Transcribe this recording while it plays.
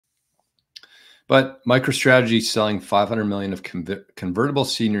But MicroStrategy is selling 500 million of convertible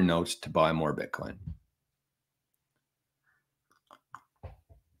senior notes to buy more Bitcoin.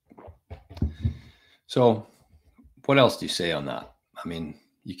 So what else do you say on that? I mean,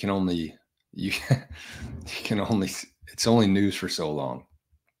 you can only, it's only news for so long.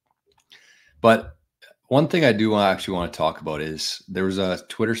 But one thing I do actually want to talk about is there was a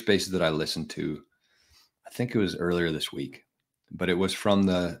Twitter Spaces that I listened to. I think it was earlier this week, but it was from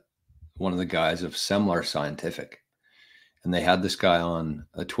one of the guys of Semler Scientific. And they had this guy on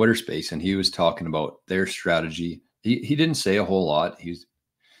a Twitter space and he was talking about their strategy. He didn't say a whole lot. He's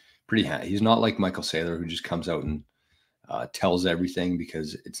not like Michael Saylor, who just comes out and tells everything,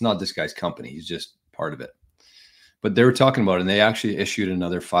 because it's not this guy's company. He's just part of it. But they were talking about it, and they actually issued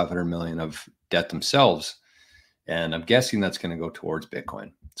another 500 million of debt themselves. And I'm guessing that's going to go towards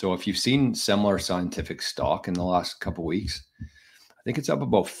Bitcoin. So if you've seen Semler Scientific stock in the last couple of weeks, I think it's up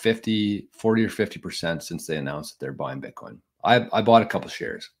about 40 or 50% since they announced that they're buying Bitcoin. I bought a couple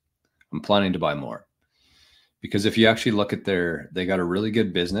shares. I'm planning to buy more, because if you actually look at they got a really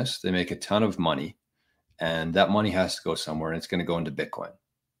good business. They make a ton of money, and that money has to go somewhere, and it's going to go into Bitcoin.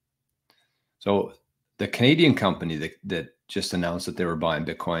 So the Canadian company that just announced that they were buying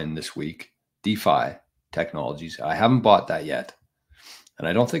Bitcoin this week, DeFi Technologies, I haven't bought that yet. And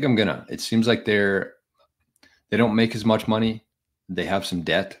I don't think I'm gonna. It seems like they don't make as much money. They have some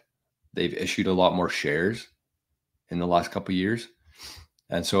debt. They've issued a lot more shares in the last couple of years.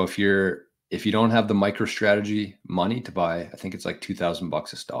 And so if you don't have the MicroStrategy money to buy, I think it's like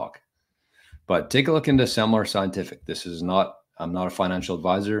 $2,000 a stock. But take a look into Semler Scientific. I'm not a financial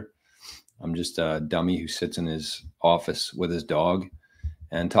advisor. I'm just a dummy who sits in his office with his dog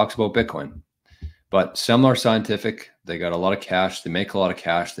and talks about Bitcoin. But Semler Scientific, they got a lot of cash. They make a lot of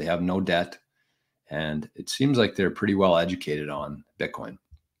cash. They have no debt. And it seems like they're pretty well educated on Bitcoin.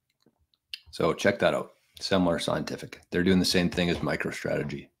 So check that out. Semler Scientific. They're doing the same thing as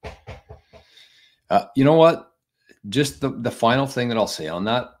MicroStrategy. You know what? Just the final thing that I'll say on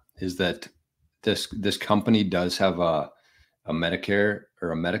that is that this company does have a Medicare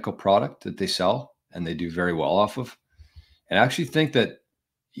or a medical product that they sell, and they do very well off of. And I actually think that,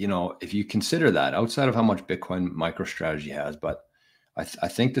 if you consider that outside of how much Bitcoin MicroStrategy has, but I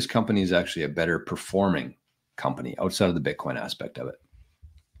think this company is actually a better performing company outside of the Bitcoin aspect of it.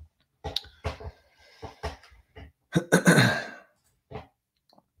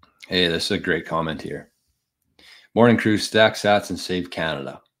 Hey, this is a great comment here. Morning crew, stack sats and save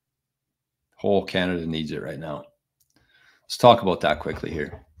Canada. Whole Canada needs it right now. Let's talk about that quickly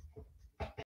here.